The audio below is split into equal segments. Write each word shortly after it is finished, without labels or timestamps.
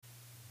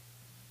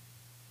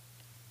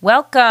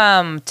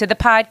Welcome to the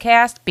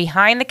podcast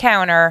Behind the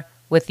Counter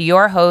with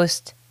your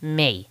host,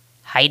 me,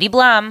 Heidi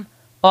Blum,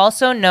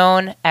 also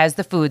known as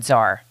the Food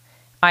Czar.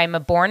 I'm a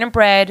born and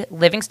bred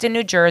Livingston,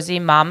 New Jersey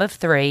mom of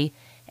three,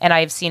 and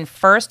I have seen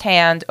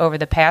firsthand over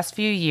the past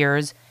few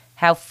years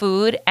how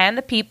food and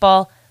the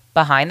people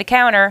behind the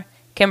counter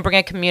can bring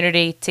a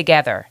community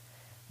together.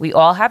 We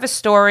all have a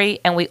story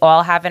and we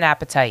all have an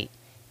appetite.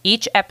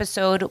 Each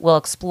episode will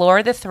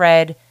explore the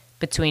thread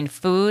between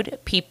food,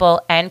 people,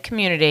 and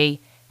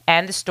community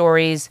and the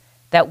stories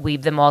that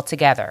weave them all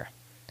together.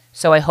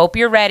 So I hope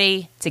you're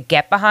ready to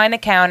get behind the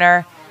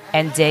counter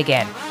and dig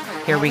in.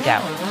 Here we go.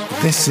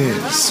 This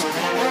is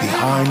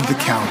Behind the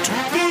Counter.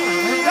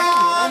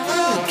 Behind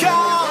the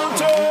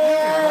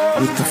counter.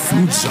 With the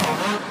Food Czar.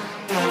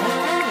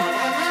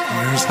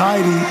 Here's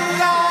Heidi.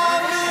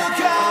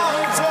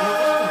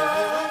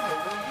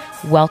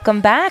 Welcome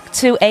back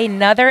to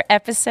another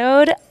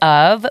episode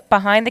of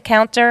Behind the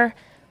Counter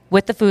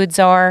with the Food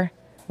Czar,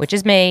 which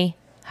is me,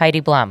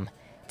 Heidi Blum.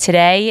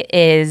 Today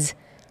is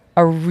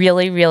a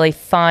really, really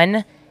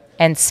fun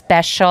and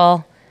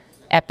special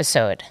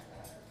episode.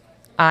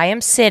 I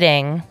am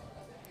sitting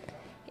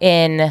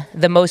in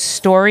the most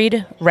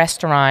storied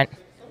restaurant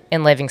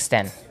in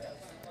Livingston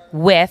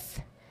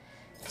with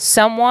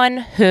someone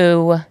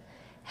who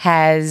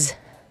has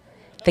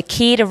the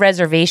key to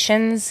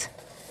reservations,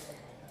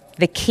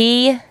 the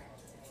key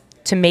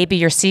to maybe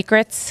your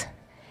secrets,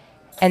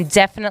 and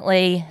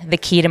definitely the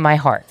key to my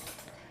heart.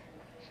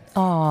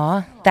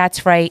 Aw,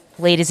 that's right,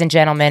 ladies and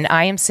gentlemen.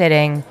 I am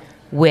sitting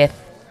with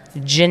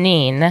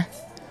Jeanine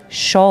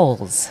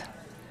Scholes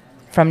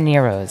from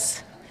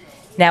Nero's.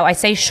 Now, I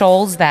say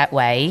Scholes that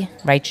way,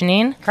 right,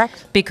 Jeanine?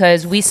 Correct.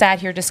 Because we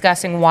sat here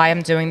discussing why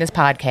I'm doing this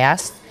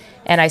podcast,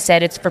 and I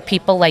said it's for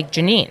people like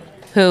Jeanine,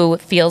 who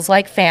feels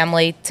like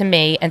family to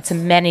me and to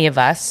many of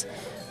us,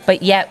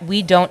 but yet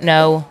we don't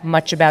know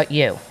much about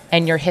you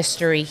and your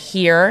history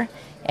here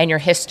and your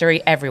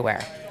history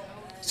everywhere.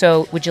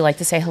 So would you like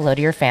to say hello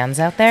to your fans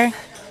out there?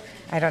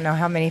 I don't know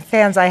how many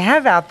fans I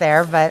have out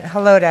there, but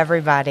hello to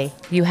everybody.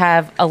 You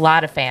have a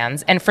lot of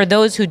fans. And for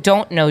those who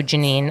don't know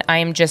Jeanine, I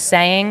am just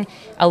saying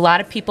a lot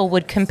of people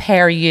would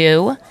compare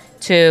you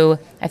to,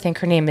 I think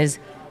her name is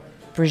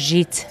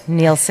Brigitte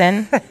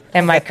Nielsen.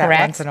 Am I correct?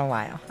 That once in a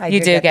while. You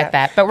do get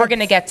that. But we're going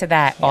to get to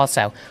that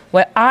also.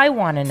 What I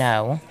want to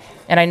know,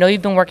 and I know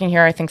you've been working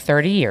here, I think,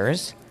 30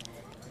 years.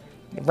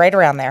 Right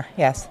around there,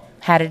 yes.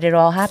 How did it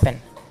all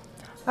happen?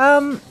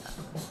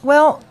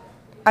 Well,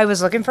 I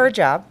was looking for a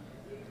job.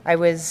 I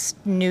was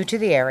new to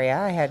the area.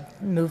 I had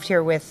moved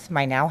here with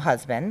my now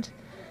husband,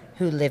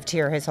 who lived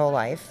here his whole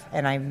life,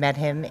 and I met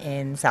him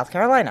in South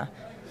Carolina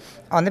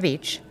on the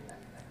beach.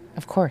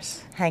 Of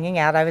course. Hanging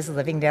out. I was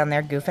living down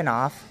there goofing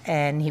off,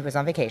 and he was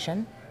on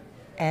vacation.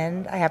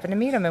 And I happened to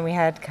meet him, and we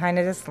had kind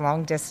of this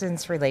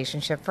long-distance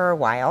relationship for a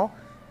while.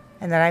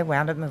 And then I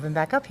wound up moving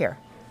back up here.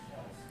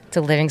 To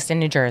Livingston,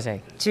 New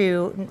Jersey.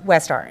 To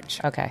West Orange.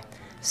 Okay.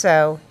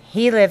 So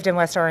he lived in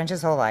West Orange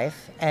his whole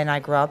life, and I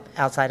grew up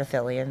outside of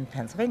Philly in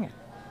Pennsylvania.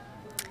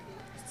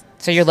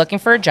 So you're looking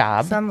for a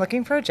job. So I'm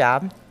looking for a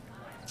job.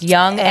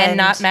 Young and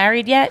not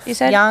married yet, you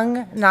said?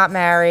 Young, not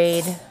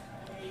married.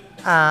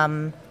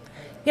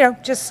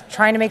 Just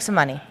trying to make some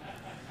money.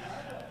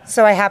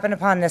 So I happened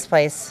upon this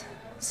place.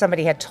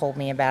 Somebody had told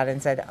me about it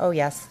and said, oh,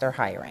 yes, they're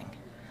hiring.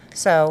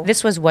 So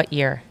This was what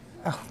year?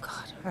 Oh, God.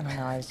 I don't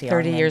know. I was young.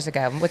 30 years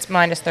ago. What's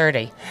minus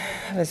 30?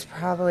 It was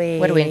probably...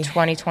 What are we in,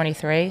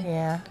 2023?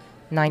 Yeah.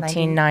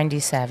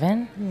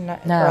 1997? No.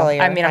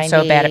 Earlier. I mean, I'm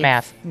so bad at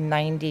math.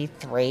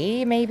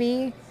 93,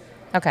 maybe?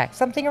 Okay.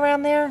 Something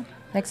around there?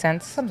 Makes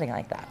sense. Something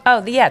like that.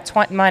 Oh, yeah,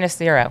 minus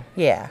 0.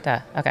 Yeah. Duh.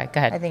 Okay, go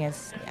ahead. I think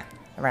it's,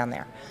 around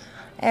there.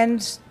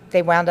 And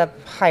they wound up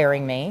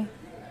hiring me.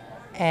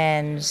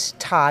 And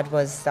Todd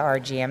was our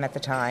GM at the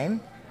time.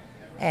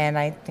 And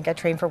I think I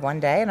trained for one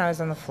day, and I was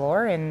on the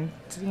floor, and,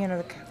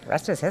 the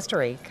rest is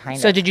history, kind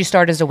of. So did you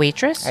start as a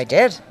waitress? I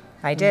did.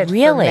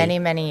 Really? For many,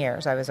 many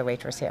years, I was a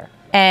waitress here.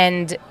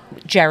 And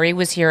Jerry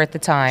was here at the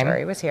time.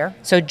 Jerry was here.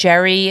 So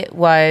Jerry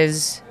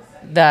was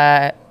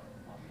the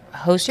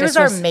hostess. She was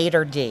our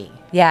maitre d'.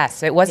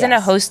 Yes, it wasn't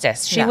a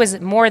hostess. She No. was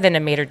more than a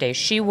maitre d'.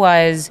 She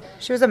was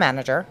a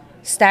manager.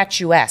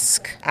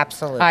 Statuesque.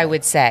 Absolutely. I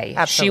would say.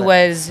 Absolutely. She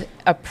was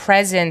a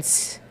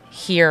presence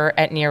here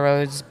at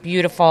Nero's.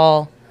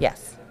 Beautiful.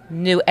 Yes.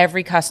 Knew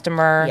every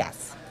customer.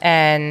 Yes.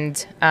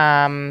 And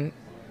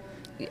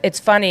it's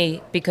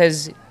funny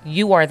because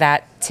you are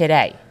that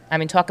today. I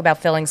mean, talk about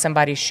filling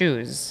somebody's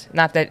shoes.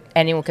 Not that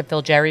anyone could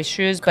fill Jerry's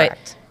shoes,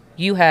 Correct. but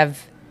you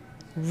have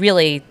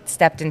really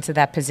stepped into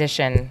that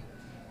position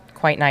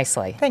quite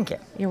nicely. Thank you.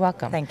 You're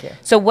welcome. Thank you.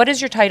 So what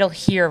is your title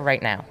here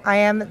right now? I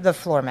am the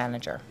floor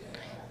manager.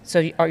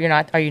 So are you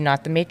not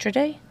the maitre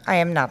d'? I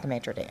am not the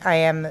maitre d'. I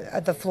am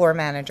the floor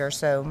manager.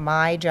 So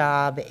my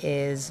job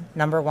is,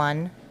 number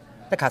one,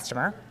 the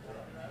customer.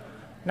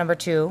 Number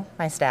two,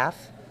 my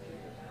staff.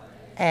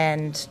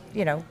 And,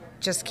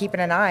 just keeping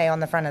an eye on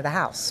the front of the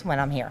house when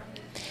I'm here.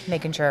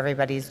 Making sure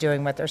everybody's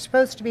doing what they're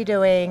supposed to be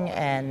doing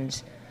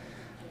and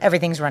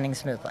everything's running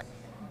smoothly.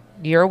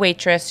 you're a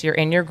waitress, you're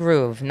in your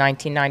groove,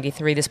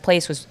 1993. This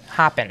place was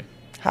hopping.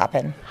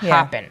 Hopping.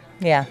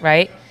 Yeah.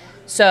 Right?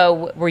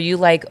 So were you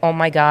like, oh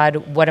my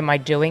God, what am I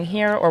doing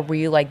here? Or were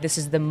you like, this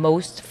is the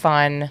most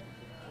fun?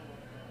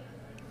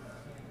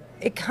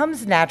 It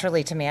comes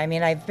naturally to me. I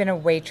mean, I've been a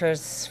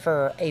waitress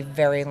for a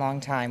very long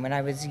time. When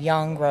I was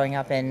young, growing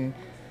up in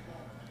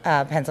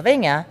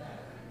Pennsylvania,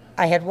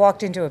 I had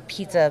walked into a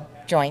pizza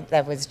joint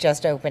that was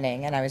just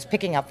opening, and I was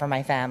picking up for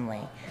my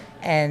family.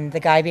 And the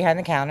guy behind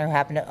the counter, who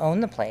happened to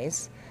own the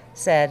place,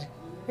 said,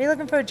 "Are you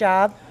looking for a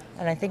job?"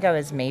 And I think I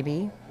was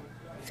maybe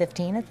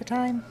 15 at the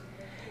time.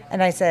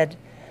 And I said,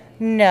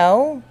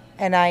 "No,"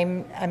 and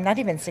I'm not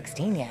even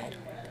 16 yet.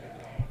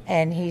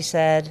 And he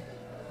said,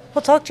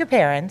 "Well, talk to your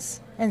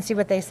parents and see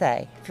what they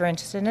say. If you're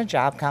interested in a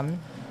job, come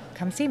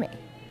see me."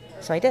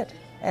 So I did.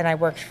 And I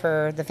worked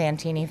for the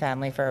Fantini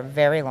family for a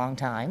very long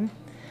time.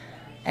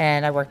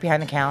 And I worked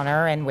behind the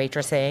counter and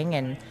waitressing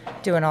and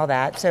doing all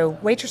that. So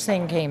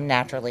waitressing came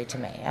naturally to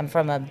me. I'm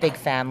from a big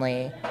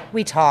family.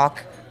 We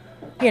talk.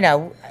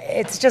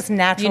 It's just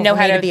natural You know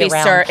for how me to be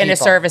around in a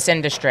people. service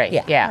industry.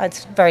 Yeah.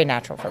 It's very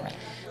natural for me.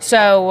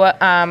 So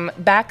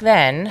back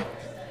then,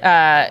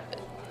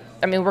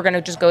 we're going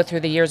to just go through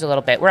the years a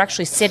little bit. We're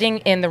actually sitting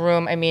in the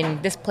room. I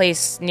mean, this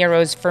place,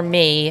 Nero's, for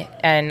me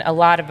and a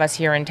lot of us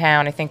here in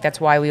town, I think that's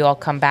why we all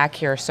come back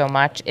here so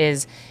much,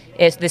 is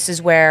this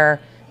is where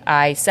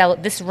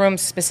this room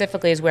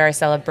specifically is where I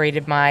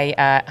celebrated my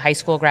high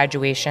school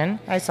graduation.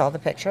 I saw the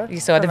picture. You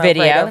saw the From right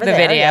video. over The there.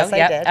 video. Yes,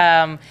 Yep.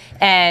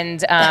 I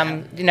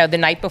did. The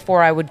night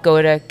before I would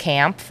go to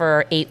camp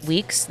for 8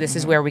 weeks, this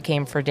is where we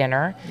came for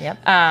dinner.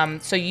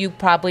 Yep. So you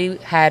probably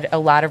had a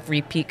lot of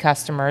repeat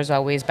customers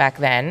always back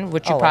then,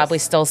 which you Always. probably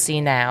still see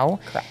now.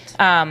 Correct.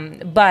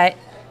 But,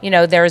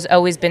 there's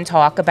always been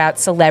talk about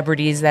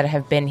celebrities that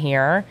have been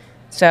here.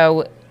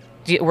 So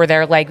were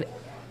there like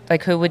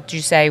who would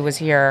you say was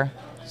here?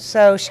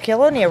 So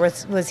Shaquille O'Neal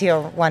was here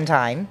one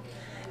time.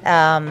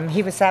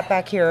 He was sat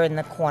back here in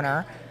the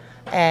corner,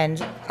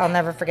 and I'll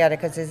never forget it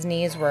because his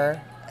knees were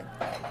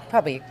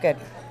probably a good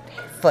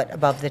foot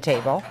above the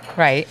table.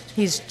 Right.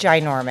 He's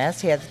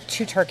ginormous. He had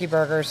 2 turkey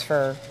burgers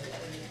for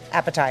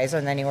appetizer,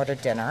 and then he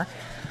ordered dinner.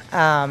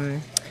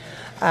 Phil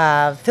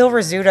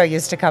Rizzuto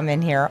used to come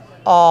in here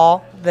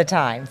all the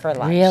time for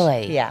lunch.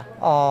 Really? Yeah,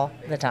 all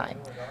the time.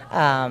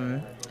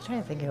 I'm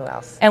trying to think who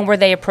else. And were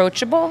they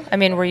approachable? I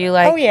mean, were you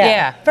like, Oh,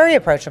 yeah. Very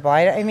approachable.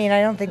 I mean,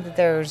 I don't think that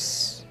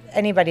there's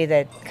anybody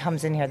that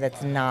comes in here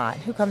that's not.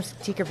 Who comes?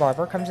 Tiki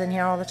Barber comes in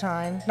here all the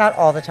time. Not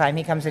all the time.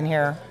 He comes in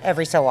here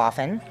every so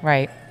often.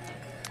 Right.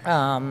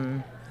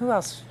 Who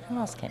else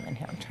came in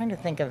here? I'm trying to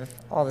think of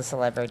all the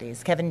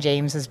celebrities. Kevin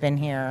James has been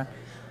here.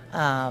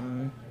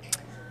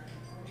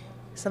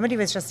 Somebody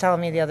was just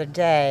telling me the other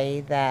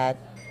day that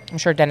I'm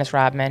sure Dennis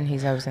Rodman,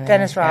 he's always in there.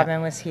 Dennis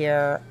Rodman was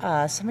here.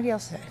 Somebody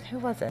else, who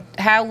was it?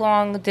 How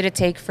long did it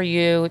take for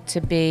you to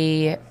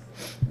be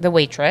the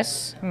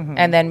waitress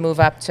and then move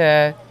up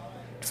to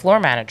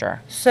floor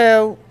manager?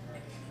 So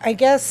I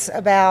guess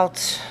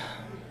about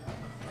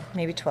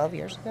maybe 12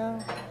 years ago,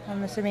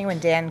 I'm assuming, when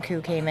Dan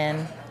Koo came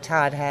in.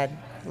 Todd had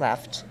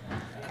left,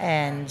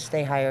 and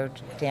they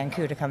hired Dan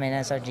Koo to come in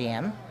as our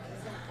GM.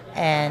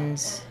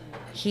 And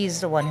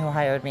he's the one who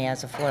hired me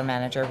as a floor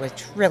manager,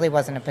 which really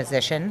wasn't a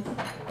position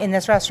in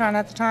this restaurant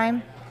at the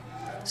time.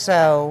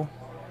 So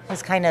it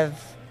was kind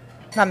of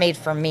not made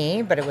for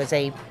me, but it was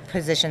a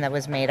position that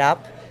was made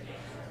up.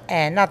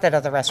 And not that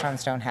other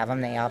restaurants don't have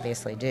them, they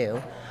obviously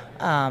do.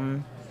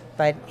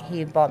 But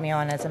he brought me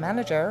on as a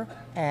manager,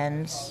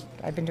 and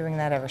I've been doing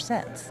that ever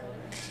since.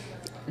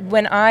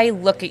 When I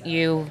look at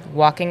you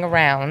walking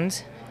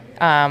around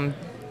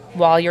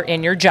while you're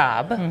in your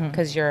job,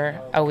 because you're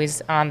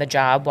always on the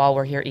job while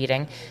we're here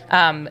eating,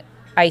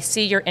 I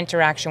see your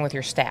interaction with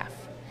your staff.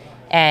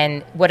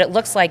 And what it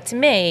looks like to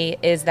me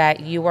is that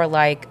you are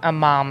like a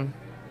mom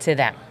to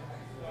them.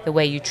 The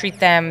way you treat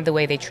them, the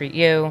way they treat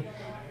you.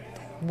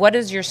 What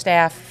does your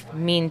staff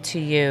mean to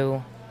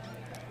you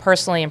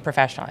personally and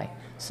professionally?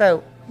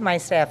 So my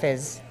staff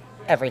is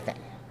everything.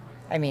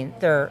 I mean,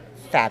 they're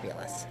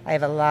fabulous. I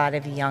have a lot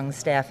of young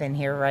staff in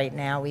here right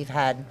now. We've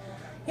had,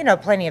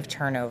 plenty of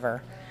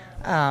turnover.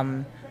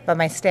 But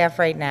my staff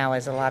right now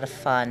is a lot of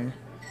fun.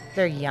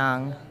 They're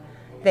young.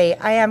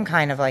 I am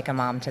kind of like a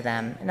mom to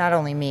them. Not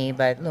only me,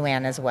 but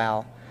Luann as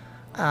well.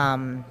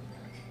 I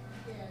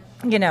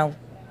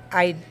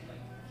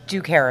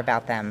do care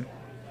about them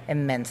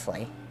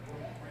immensely.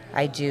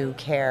 I do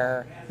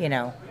care,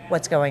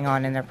 what's going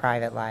on in their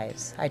private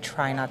lives. I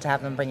try not to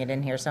have them bring it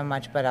in here so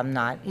much, but I'm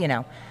not,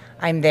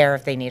 I'm there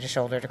if they need a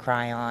shoulder to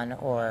cry on,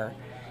 or,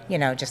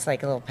 just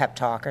like a little pep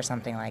talk or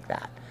something like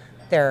that.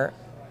 They're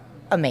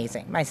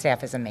amazing. My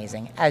staff is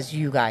amazing, as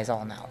you guys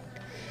all know.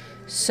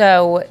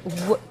 So,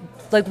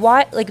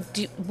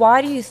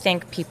 why do you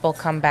think people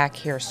come back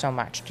here so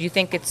much? Do you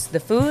think it's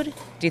the food?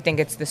 Do you think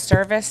it's the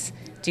service?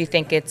 Do you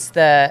think it's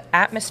the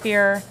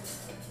atmosphere?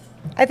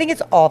 I think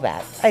it's all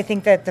that. I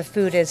think that the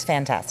food is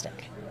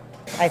fantastic.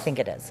 I think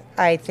it is.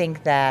 I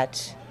think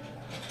that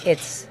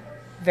it's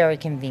very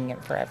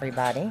convenient for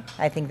everybody.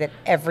 I think that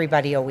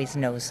everybody always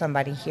knows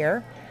somebody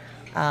here.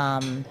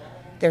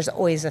 There's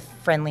always a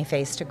friendly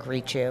face to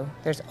greet you.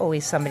 There's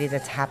always somebody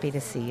that's happy to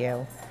see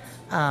you.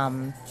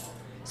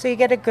 So you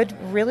get a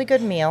really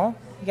good meal,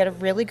 you get a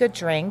really good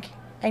drink,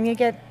 and you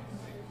get,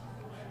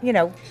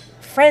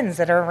 friends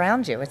that are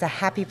around you. It's a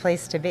happy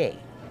place to be.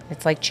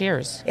 It's like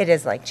Cheers. It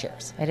is like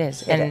Cheers. It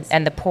is. It is.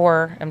 And the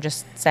pour, I'm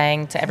just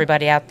saying to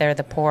everybody out there,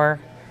 the pour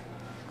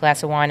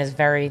glass of wine is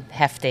very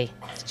hefty.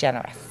 It's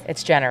generous.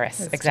 It's generous,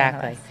 It's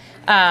exactly.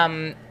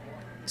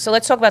 So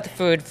let's talk about the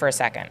food for a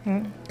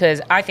second,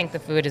 because I think the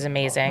food is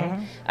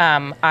amazing.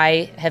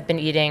 I have been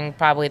eating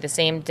probably the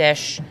same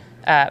dish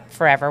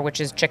forever, which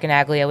is chicken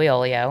aglio e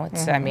olio.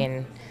 It's,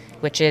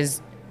 which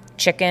is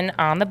chicken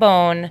on the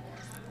bone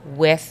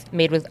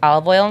made with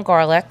olive oil and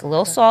garlic, a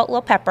little salt, a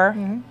little pepper,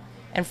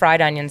 and fried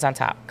onions on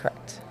top.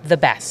 Correct. The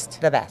best.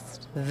 The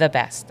best. The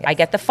best. I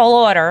get the full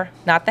order,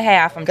 not the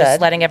half. I'm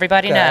just letting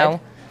everybody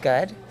know.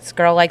 Good. This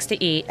girl likes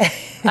to eat.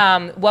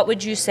 What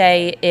would you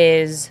say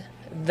is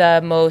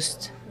the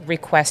most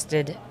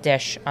requested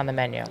dish on the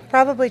menu?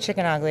 Probably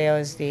chicken aglio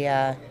is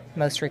the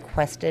most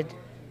requested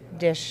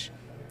dish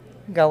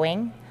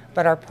going,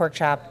 but our pork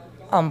chop,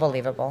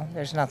 unbelievable.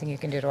 There's nothing you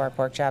can do to our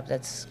pork chop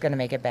that's going to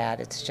make it bad.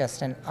 It's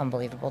just an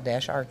unbelievable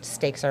dish. Our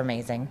steaks are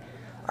amazing.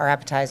 Our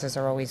appetizers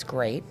are always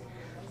great.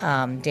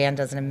 Dan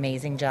does an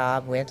amazing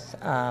job with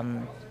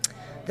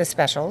the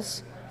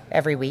specials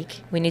every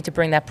week. We need to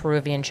bring that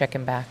Peruvian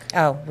chicken back.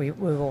 Oh, we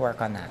will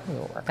work on that. We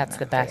will work. That's on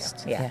that the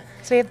best. Yeah.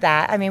 So we have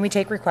that. I mean, we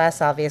take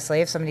requests,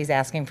 obviously. If somebody's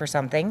asking for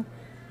something,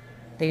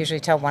 they usually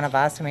tell one of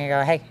us, and we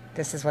go, hey,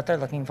 this is what they're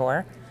looking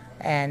for,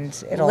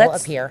 and it'll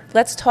appear.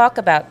 Let's talk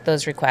about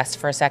those requests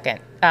for a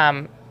second.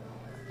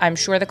 I'm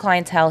sure the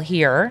clientele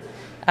here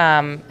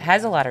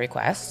has a lot of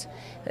requests.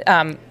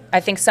 I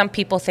think some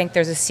people think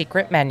there's a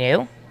secret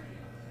menu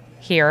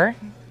here.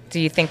 Do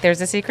you think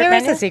there's a secret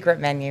menu? There is a secret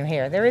menu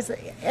here. There is.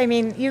 I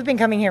mean, you've been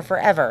coming here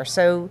forever,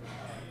 so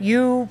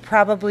you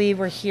probably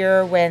were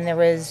here when there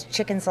was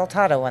chicken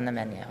saltado on the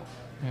menu,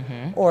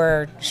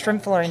 or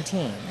shrimp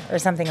florentine, or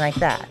something like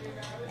that.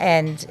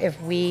 And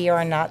if we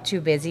are not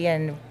too busy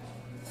and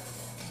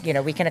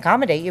we can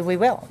accommodate you, we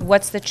will.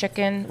 What's that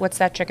chicken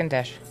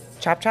dish?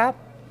 Chop chop?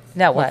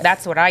 No, well,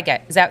 that's what I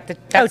get. Is that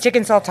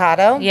chicken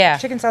saltado? Yeah.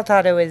 Chicken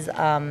saltado is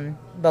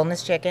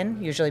boneless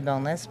chicken, usually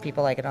boneless.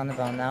 People like it on the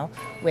bone, though,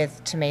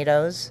 with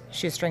tomatoes,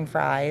 shoestring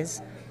fries,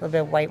 a little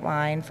bit of white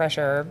wine, fresh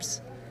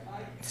herbs.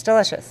 It's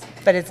delicious.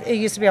 But it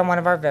used to be on one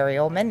of our very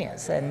old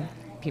menus, and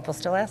people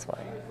still ask for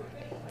it.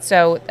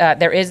 So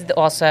there is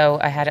also,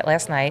 I had it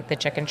last night, the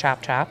chicken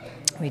chop chop.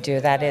 We do.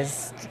 That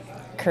is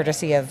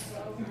courtesy of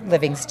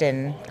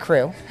Livingston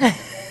crew.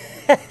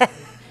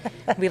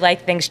 We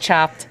like things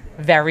chopped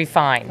very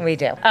fine. We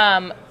do.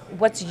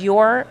 What's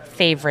your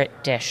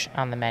favorite dish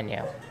on the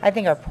menu? I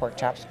think our pork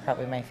chop's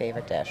probably my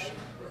favorite dish.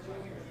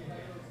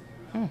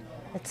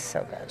 It's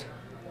so good.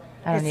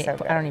 I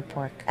don't eat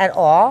pork. At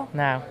all?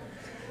 No.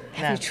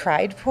 Have you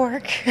tried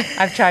pork?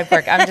 I've tried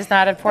pork. I'm just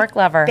not a pork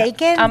lover.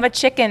 Bacon? I'm a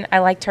chicken. I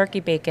like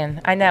turkey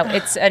bacon. I know.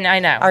 I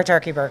know. Our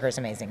turkey burger is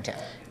amazing, too.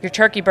 Your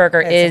turkey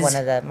burger is one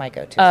of my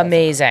go-tos.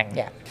 Amazing.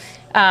 Yeah.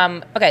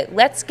 Okay,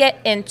 let's get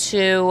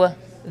into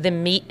the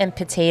meat and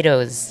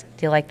potatoes.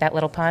 Do you like that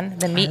little pun?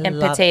 The meat and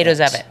potatoes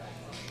of it.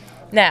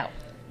 Now,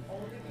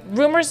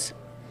 rumors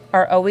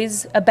are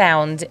always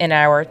abound in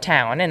our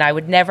town, and I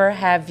would never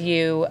have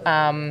you give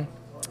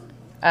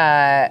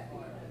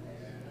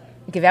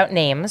out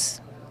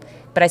names.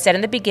 But I said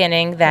in the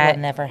beginning that... It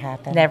will never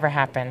happen. Never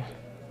happen.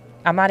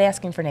 I'm not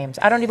asking for names.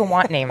 I don't even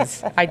want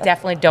names. I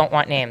definitely don't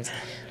want names.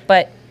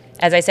 But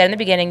as I said in the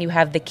beginning, you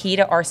have the key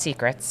to our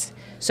secrets.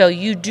 So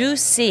you do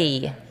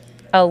see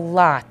a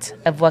lot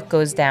of what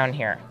goes down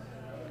here.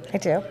 I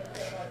do.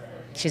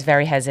 She's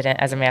very hesitant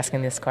as I'm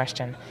asking this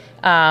question.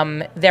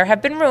 There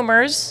have been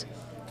rumors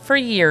for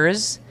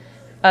years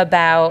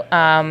about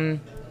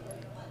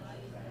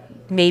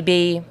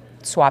maybe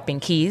swapping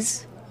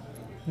keys,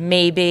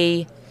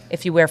 maybe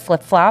if you wear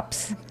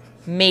flip-flops,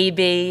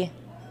 maybe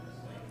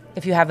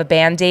if you have a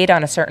Band-Aid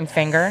on a certain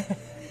finger.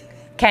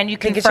 Can you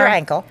confirm? Think it's your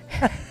ankle.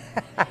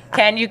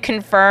 Can you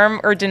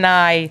confirm or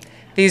deny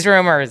these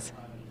rumors?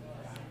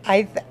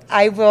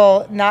 I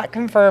will not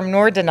confirm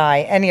nor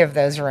deny any of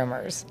those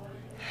rumors.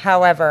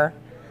 However,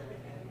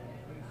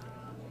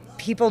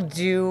 people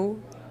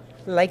do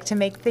like to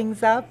make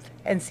things up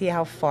and see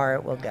how far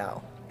it will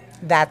go.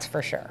 That's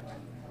for sure.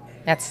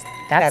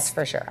 That's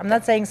for sure. I'm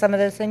not saying some of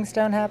those things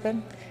don't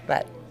happen,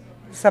 but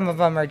some of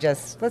them are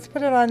just, let's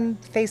put it on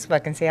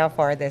Facebook and see how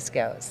far this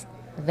goes.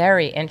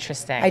 Very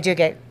interesting. I do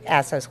get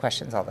asked those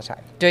questions all the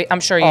time. I'm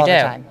sure you all do. All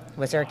the time.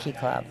 Was there a key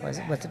club?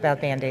 What's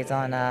about Band-Aids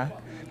on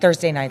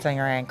Thursday nights on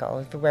your ankle?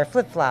 If you wear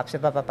flip-flops,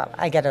 blah, blah, blah.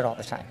 I get it all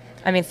the time.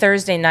 I mean,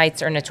 Thursday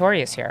nights are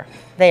notorious here.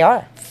 They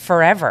are.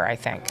 Forever, I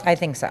think. I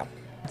think so.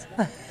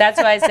 That's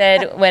why I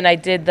said when I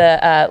did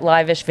the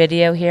live-ish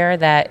video here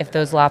that if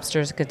those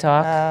lobsters could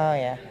talk. Oh,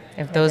 yeah.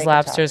 If those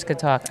lobsters could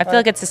talk. I feel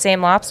like it's the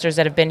same lobsters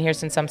that have been here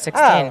since I'm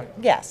 16. Oh,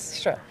 yes,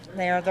 sure.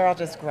 They're all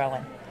just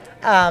growing.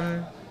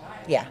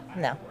 Yeah,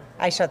 no.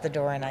 I shut the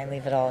door and I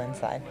leave it all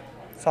inside.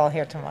 It's all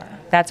here tomorrow.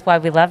 That's why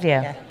we love you.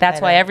 Yeah,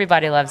 That's I why don't-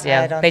 everybody loves you.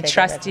 I don't They take it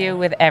trust with you me.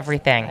 with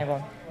everything.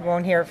 You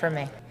won't hear it from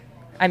me.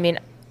 I mean,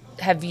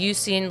 have you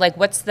seen, like,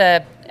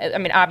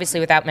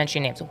 obviously without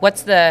mentioning names,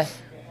 what's the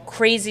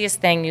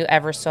craziest thing you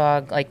ever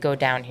saw, like, go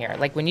down here?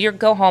 Like, when you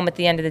go home at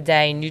the end of the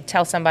day and you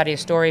tell somebody a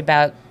story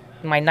about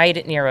my night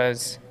at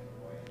Nero's.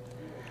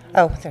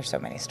 Oh, there's so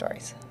many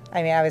stories.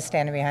 I mean, I was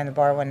standing behind the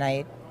bar one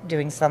night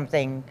doing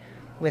something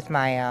with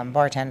my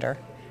bartender,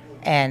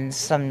 and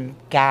some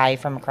guy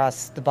from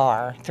across the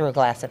bar threw a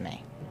glass at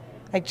me.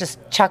 Like, just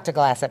chucked a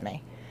glass at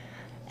me.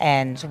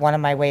 And one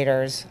of my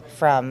waiters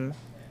from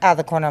out of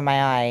the corner of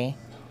my eye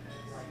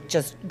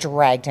just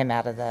dragged him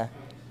out of the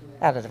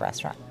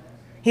restaurant.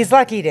 He's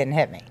lucky he didn't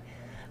hit me.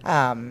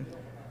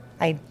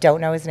 I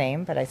don't know his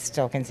name, but I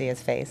still can see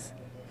his face.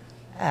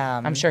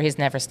 I'm sure he's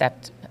never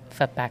stepped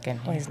foot back in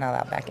Well, here. he's not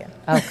allowed back in.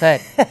 Oh,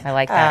 good. I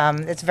like that.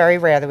 It's very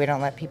rare that we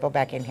don't let people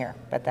back in here,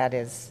 but that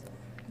is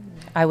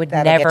I would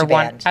that'll get never you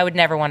want. banned. I would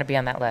never want to be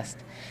on that list.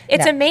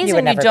 It's No, you would amazing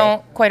you never be.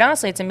 don't. Quite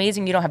honestly, it's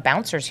amazing you don't have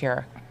bouncers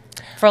here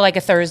for like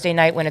a Thursday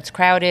night when it's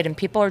crowded and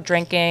people are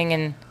drinking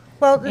and.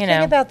 Well, the you thing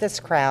know. about this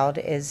crowd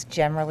is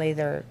generally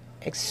they're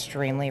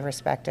extremely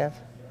respective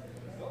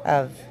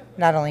of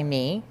not only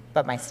me,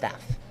 but my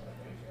staff.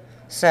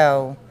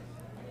 So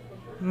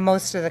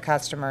most of the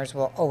customers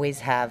will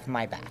always have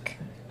my back,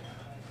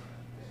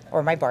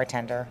 or my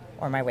bartender,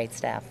 or my wait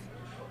staff.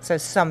 So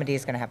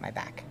somebody's going to have my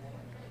back.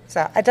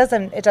 So it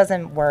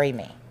doesn't worry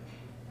me.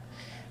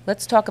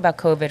 Let's talk about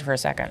COVID for a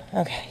second.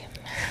 Okay.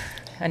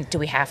 And do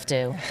we have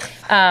to?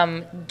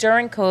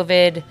 During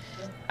COVID,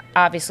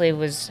 obviously it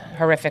was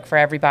horrific for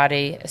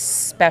everybody,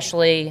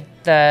 especially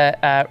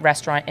the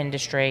restaurant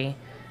industry.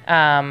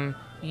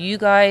 You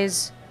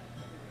guys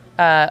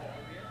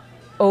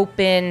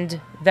opened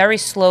very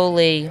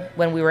slowly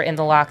when we were in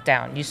the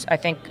lockdown. I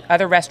think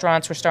other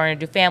restaurants were starting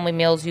to do family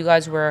meals. You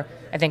guys were,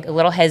 I think, a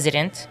little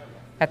hesitant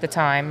at the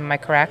time. Am I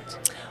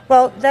correct?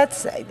 Well,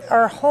 that's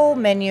our whole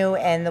menu,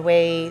 and the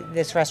way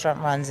this restaurant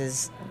runs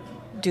is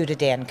due to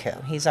Dan Koo.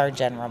 He's our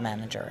general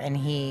manager, and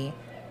he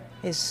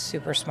is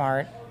super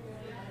smart,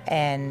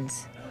 and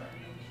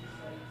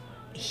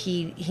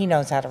he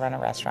knows how to run a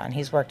restaurant.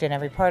 He's worked in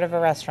every part of a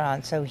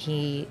restaurant, so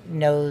he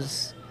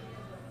knows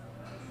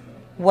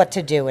what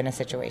to do in a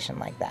situation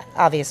like that.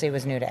 Obviously, it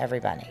was new to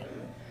everybody.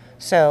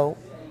 So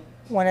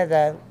one of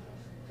the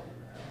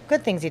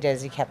good things he did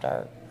is he kept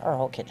our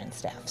whole kitchen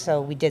staff.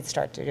 So we did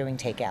start doing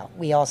takeout.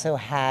 We also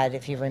had,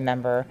 if you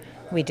remember,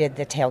 we did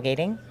the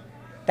tailgating.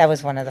 That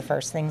was one of the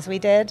first things we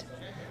did,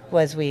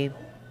 was we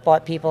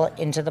brought people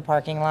into the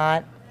parking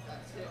lot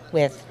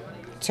with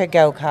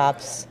to-go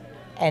cups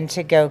and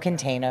to-go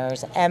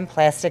containers and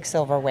plastic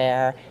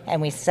silverware,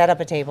 and we set up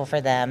a table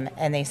for them,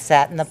 and they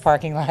sat in the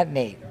parking lot and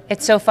ate.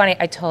 It's so funny.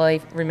 I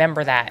totally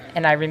remember that.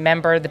 And I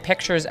remember the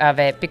pictures of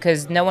it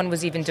because no one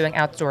was even doing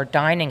outdoor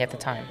dining at the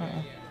time.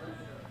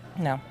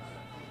 No.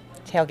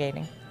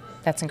 Tailgating.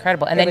 That's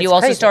incredible. And It then was you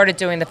also crazy. started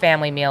doing the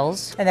family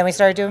meals. And then we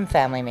started doing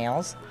family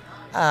meals.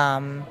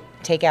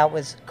 Takeout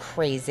was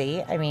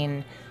crazy. I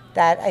mean,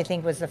 that I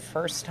think was the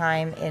first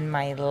time in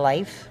my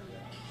life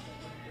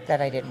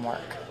that I didn't work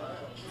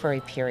for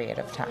a period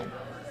of time,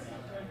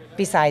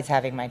 besides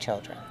having my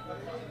children.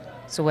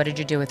 So what did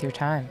you do with your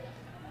time?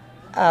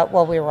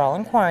 Well, we were all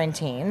in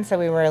quarantine, so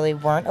we really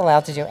weren't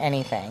allowed to do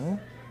anything.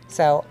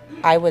 So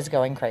I was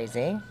going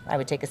crazy. I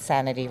would take a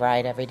sanity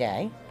ride every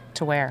day.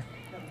 To where?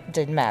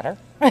 Didn't matter.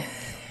 I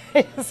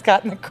just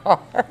got in the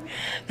car.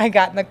 I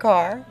got in the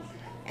car,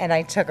 and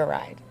I took a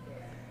ride.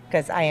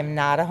 Because I am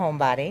not a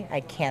homebody. I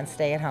can't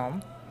stay at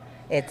home.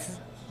 It's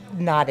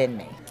not in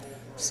me.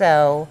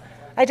 So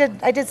I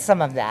did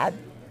some of that,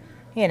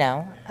 you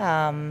know.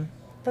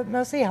 But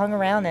mostly hung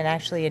around and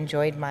actually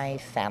enjoyed my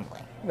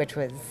family, which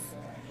was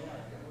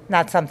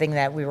not something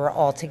that we were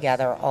all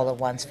together all at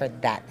once for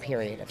that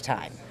period of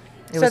time.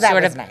 So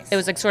that was nice. It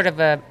was like sort of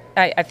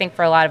I think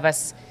for a lot of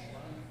us,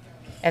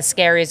 as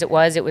scary as it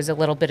was a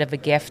little bit of a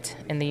gift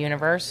in the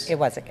universe. It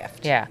was a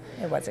gift. Yeah.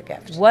 It was a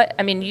gift.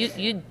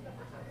 You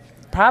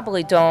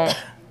probably don't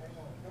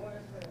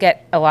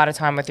get a lot of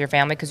time with your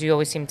family because you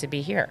always seem to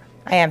be here.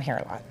 I am here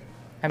a lot.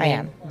 I mean,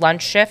 am.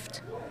 lunch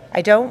shift?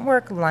 I don't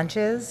work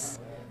lunches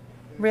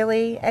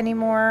really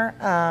anymore.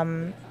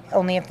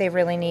 Only if they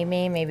really need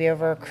me, maybe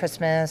over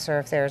Christmas or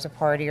if there's a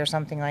party or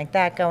something like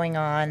that going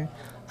on,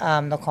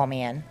 they'll call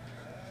me in.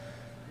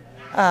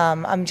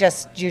 I'm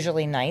just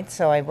usually nights,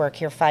 so I work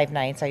here 5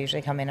 nights. I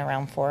usually come in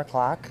around 4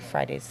 o'clock.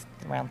 Fridays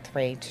around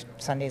 3.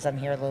 Sundays I'm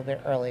here a little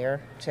bit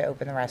earlier to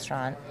open the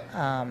restaurant.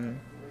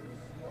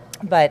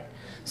 But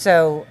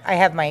so I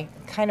have my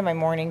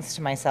mornings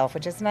to myself,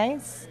 which is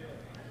nice.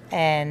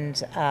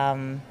 And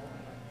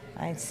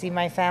I see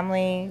my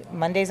family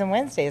Mondays and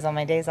Wednesdays on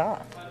my days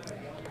off.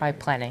 Probably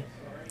plenty.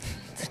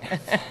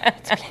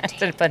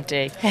 It's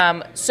plenty.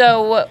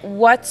 So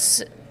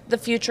what's the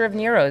future of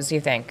Nero's, do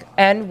you think?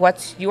 And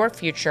what's your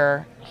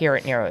future here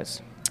at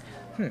Nero's?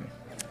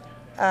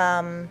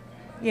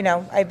 You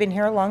know, I've been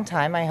here a long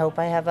time. I hope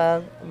I have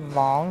a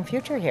long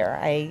future here.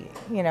 I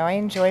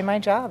enjoy my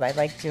job. I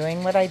like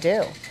doing what I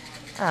do.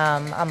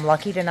 I'm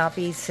lucky to not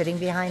be sitting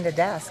behind a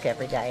desk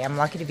every day. I'm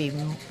lucky to be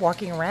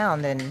walking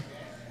around and,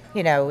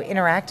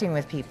 interacting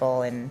with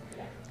people and,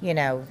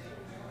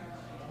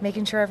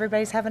 making sure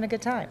everybody's having a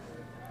good time.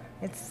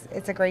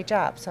 It's a great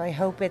job. So I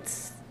hope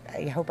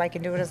I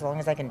can do it as long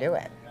as I can do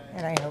it.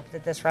 And I hope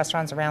that this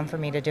restaurant's around for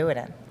me to do it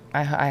in.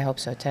 I hope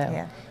so too.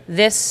 Yeah.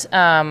 This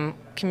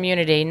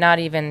community, not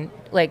even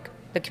like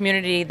the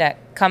community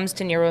that comes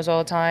to Nero's all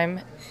the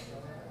time,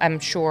 I'm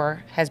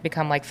sure has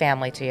become like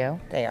family to you.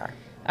 They are.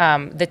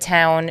 The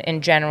town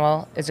in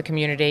general is a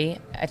community,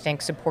 I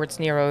think, supports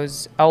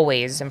Nero's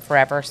always and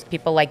forever.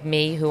 People like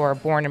me who are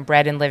born and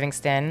bred in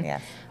Livingston.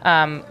 Yes.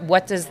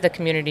 What does the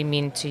community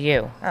mean to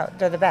you? Oh,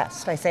 they're the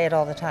best. I say it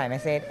all the time. I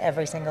say it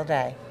every single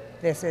day.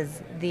 This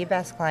is the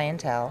best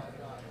clientele,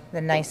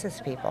 the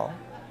nicest people.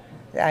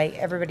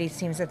 Everybody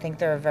seems to think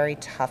they're a very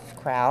tough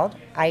crowd.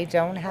 I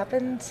don't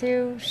happen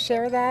to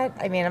share that.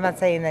 I mean, I'm not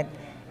saying that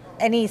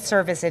any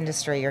service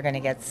industry you're going to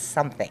get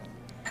something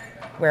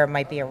where it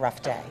might be a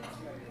rough day.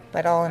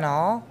 But all in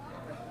all,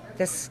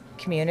 this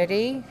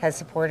community has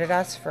supported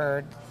us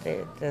for,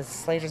 the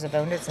Slaters have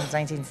owned it since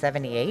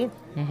 1978.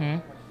 Mm-hmm.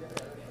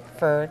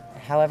 For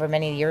however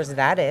many years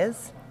that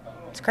is.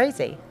 It's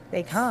crazy.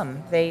 They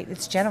come.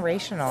 It's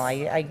generational.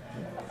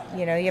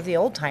 You have the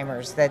old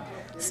timers that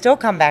still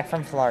come back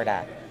from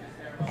Florida.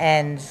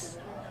 And,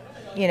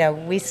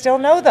 we still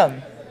know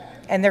them.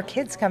 And their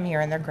kids come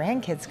here and their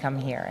grandkids come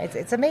here.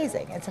 It's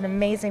amazing. It's an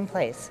amazing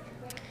place.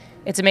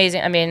 It's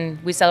amazing. I mean,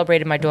 we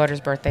celebrated my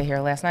daughter's birthday here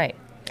last night.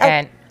 Oh,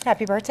 and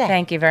happy birthday.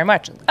 Thank you very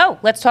much. Oh,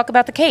 let's talk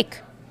about the cake.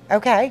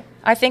 Okay.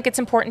 I think it's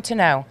important to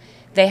know.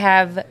 They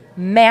have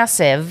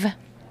massive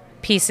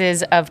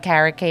pieces of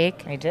carrot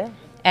cake. I do.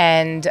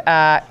 And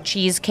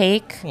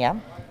cheesecake. Yeah.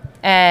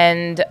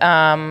 And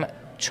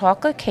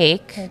chocolate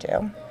cake. I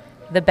do.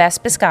 The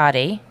best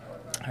biscotti.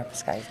 Our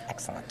biscotti is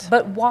excellent.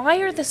 But why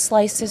are the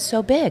slices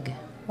so big?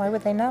 Why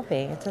would they not be?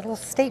 It's a little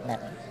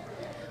statement.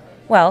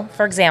 Well,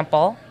 for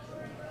example,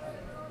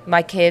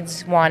 my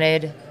kids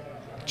wanted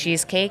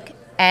cheesecake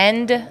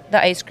and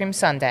the ice cream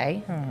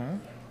sundae. Mm-hmm.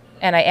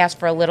 And I asked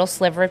for a little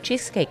sliver of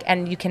cheesecake.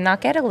 And you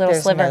cannot get a little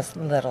sliver. There's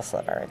no little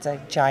sliver. It's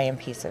a giant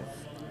piece of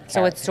carrot.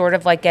 So it's sort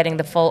of like getting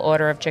the full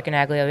order of chicken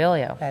aglio e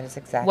olio. That is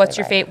exactly What's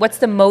your favorite? What's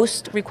the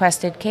most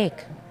requested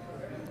cake?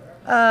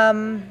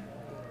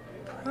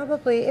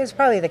 It's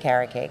probably the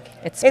carrot cake.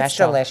 It's special.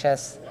 It's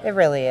delicious. It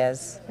really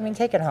is. I mean,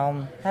 take it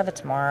home. Have it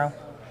tomorrow.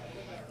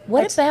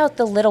 What about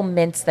the little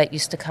mints that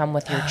used to come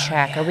with your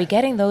check? Are we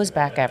getting those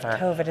back ever?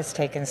 COVID has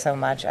taken so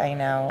much. I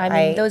know. I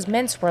mean, those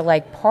mints were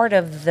like part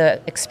of the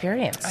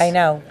experience. I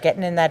know.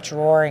 Getting in that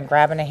drawer and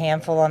grabbing a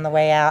handful on the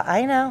way out.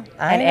 I know.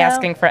 And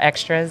asking for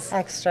extras.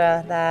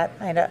 Extra, that.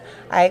 I know.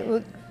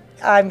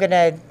 I'm going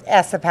to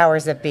ask the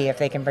powers that be if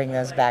they can bring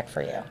those back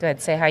for you. Good.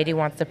 Say Heidi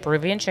wants the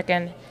Peruvian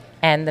chicken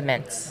and the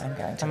mints. I'm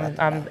going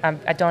to.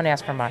 I don't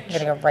ask for much. I'm going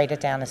to go write it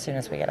down as soon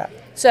as we get up.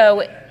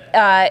 So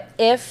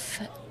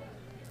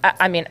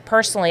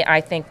personally,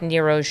 I think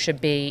Nero should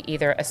be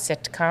either a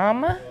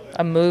sitcom,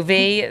 a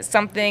movie,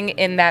 something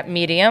in that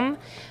medium.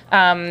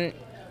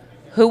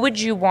 Who would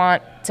you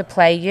want to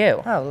play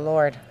you? Oh,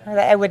 Lord.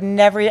 I would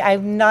never,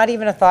 I've not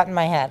even a thought in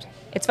my head.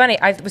 It's funny.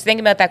 I was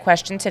thinking about that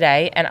question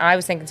today, and I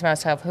was thinking to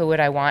myself, who would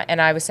I want?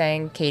 And I was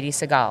saying Katie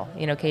Seagal.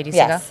 You know Katie Seagal?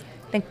 Yes.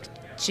 I think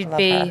she'd Love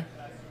be, her.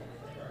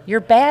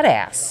 You're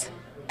badass.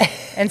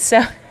 and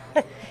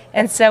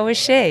so is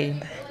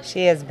she.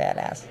 She is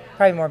badass.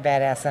 Probably more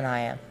badass than I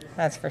am.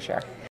 That's for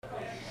sure.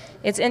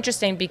 It's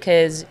interesting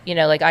because,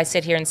 like I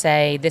sit here and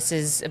say, this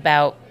is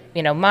about,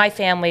 my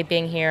family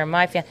being here,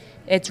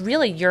 it's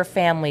really your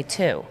family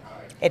too.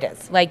 It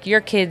is. Like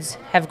your kids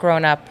have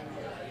grown up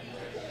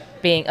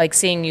being, like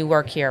seeing you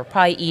work here,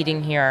 probably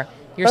eating here.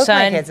 Your both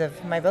son.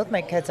 Both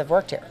my kids have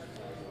worked here.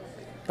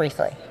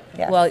 Briefly.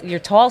 Yes. Well, your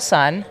tall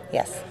son.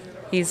 Yes.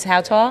 He's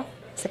how tall?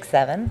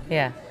 6'7".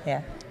 Yeah.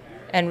 Yeah.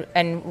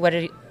 And what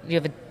do you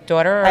have a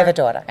daughter? I have a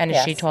daughter. And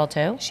yes. Is she tall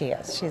too? She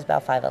is. She's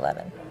about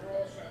 5'11".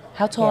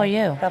 How tall are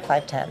you? About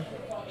 5'10".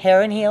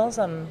 Hair and heels,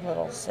 I'm a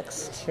little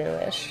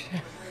 6'2"-ish.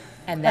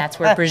 And that's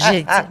where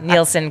Brigitte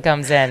Nielsen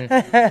comes in.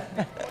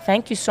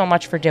 Thank you so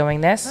much for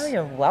doing this. Oh,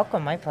 you're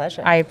welcome. My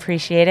pleasure. I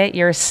appreciate it.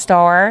 You're a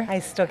star. I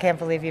still can't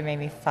believe you made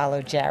me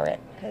follow Jarrett.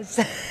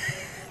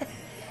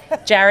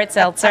 Jarrett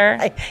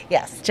Seltzer.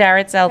 Yes.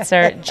 Jarrett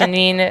Seltzer.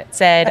 Jeanine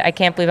said, I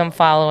can't believe I'm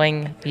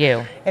following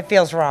you. It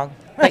feels wrong.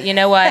 But you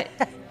know what?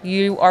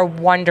 You are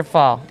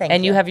wonderful. Thank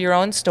and you you. have your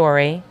own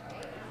story.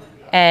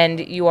 And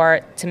you are,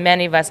 to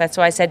many of us, that's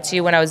why I said to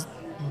you when I was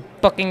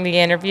booking the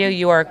interview,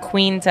 you are a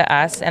queen to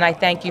us. And I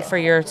thank you for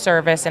your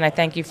service, and I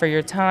thank you for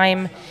your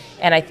time,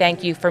 and I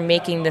thank you for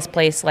making this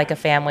place like a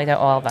family to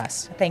all of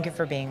us. Thank you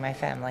for being my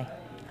family.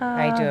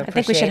 I do appreciate I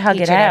think we should hug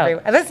each it and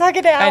out. Let's hug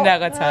it out. I know,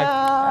 let's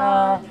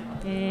hug.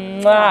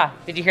 Mwah.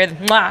 Did you hear the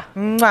mwah?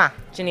 Mwah.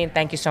 Jeanine,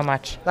 thank you so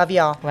much. Love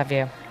y'all. Love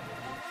you.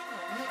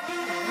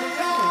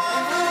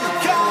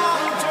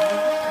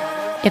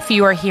 If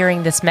you are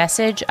hearing this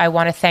message, I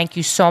want to thank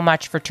you so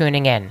much for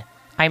tuning in.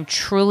 I'm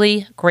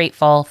truly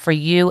grateful for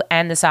you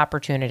and this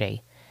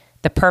opportunity.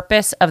 The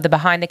purpose of the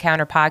Behind the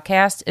Counter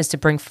podcast is to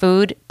bring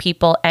food,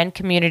 people, and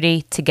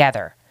community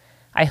together.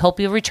 I hope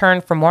you'll return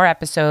for more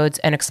episodes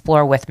and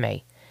explore with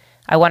me.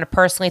 I want to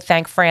personally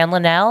thank Fran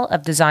Linnell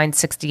of Design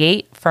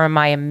 68 for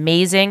my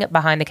amazing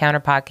Behind the Counter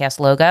podcast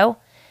logo,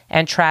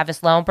 and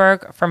Travis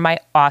Lohenberg for my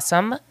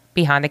awesome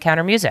Behind the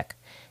Counter music,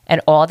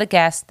 and all the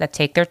guests that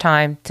take their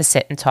time to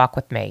sit and talk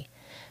with me.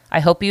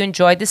 I hope you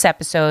enjoyed this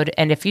episode,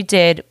 and if you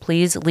did,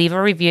 please leave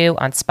a review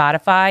on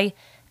Spotify,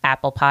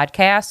 Apple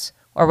Podcasts,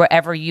 or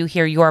wherever you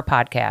hear your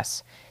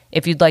podcasts.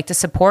 If you'd like to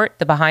support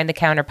the Behind the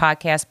Counter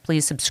podcast,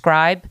 please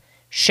subscribe,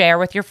 share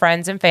with your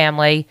friends and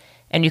family,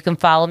 and you can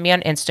follow me on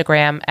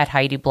Instagram at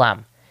Heidi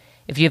Blum.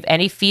 If you have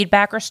any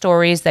feedback or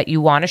stories that you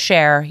want to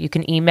share, you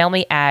can email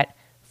me at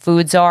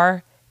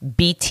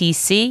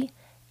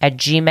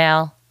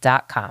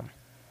foodsarbtc@gmail.com.